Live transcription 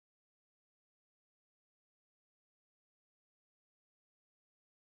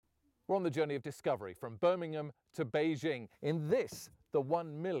We're on the journey of discovery from Birmingham to Beijing in this, the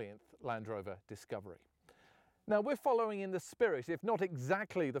 1 millionth Land Rover Discovery. Now we're following in the spirit, if not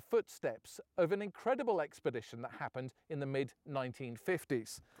exactly the footsteps, of an incredible expedition that happened in the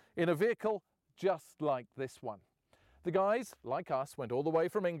mid-1950s in a vehicle just like this one. The guys, like us, went all the way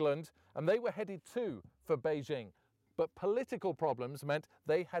from England and they were headed too for Beijing, but political problems meant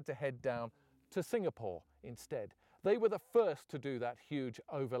they had to head down to Singapore instead. They were the first to do that huge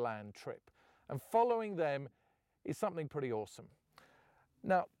overland trip, and following them is something pretty awesome.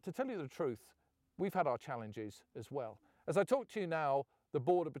 Now, to tell you the truth, we've had our challenges as well. As I talk to you now, the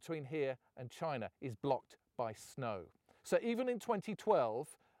border between here and China is blocked by snow. So even in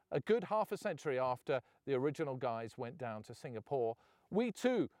 2012, a good half a century after the original guys went down to Singapore, we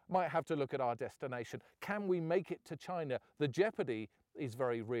too might have to look at our destination. Can we make it to China? The jeopardy is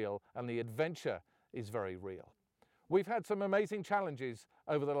very real and the adventure is very real. We've had some amazing challenges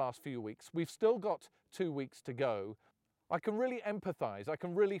over the last few weeks. We've still got 2 weeks to go. I can really empathize, I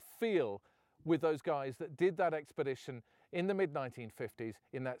can really feel with those guys that did that expedition in the mid-1950s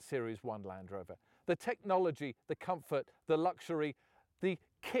in that Series 1 Land Rover. The technology, the comfort, the luxury, the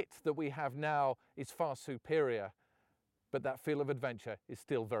kit that we have now is far superior, but that feel of adventure is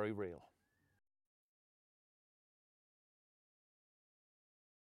still very real.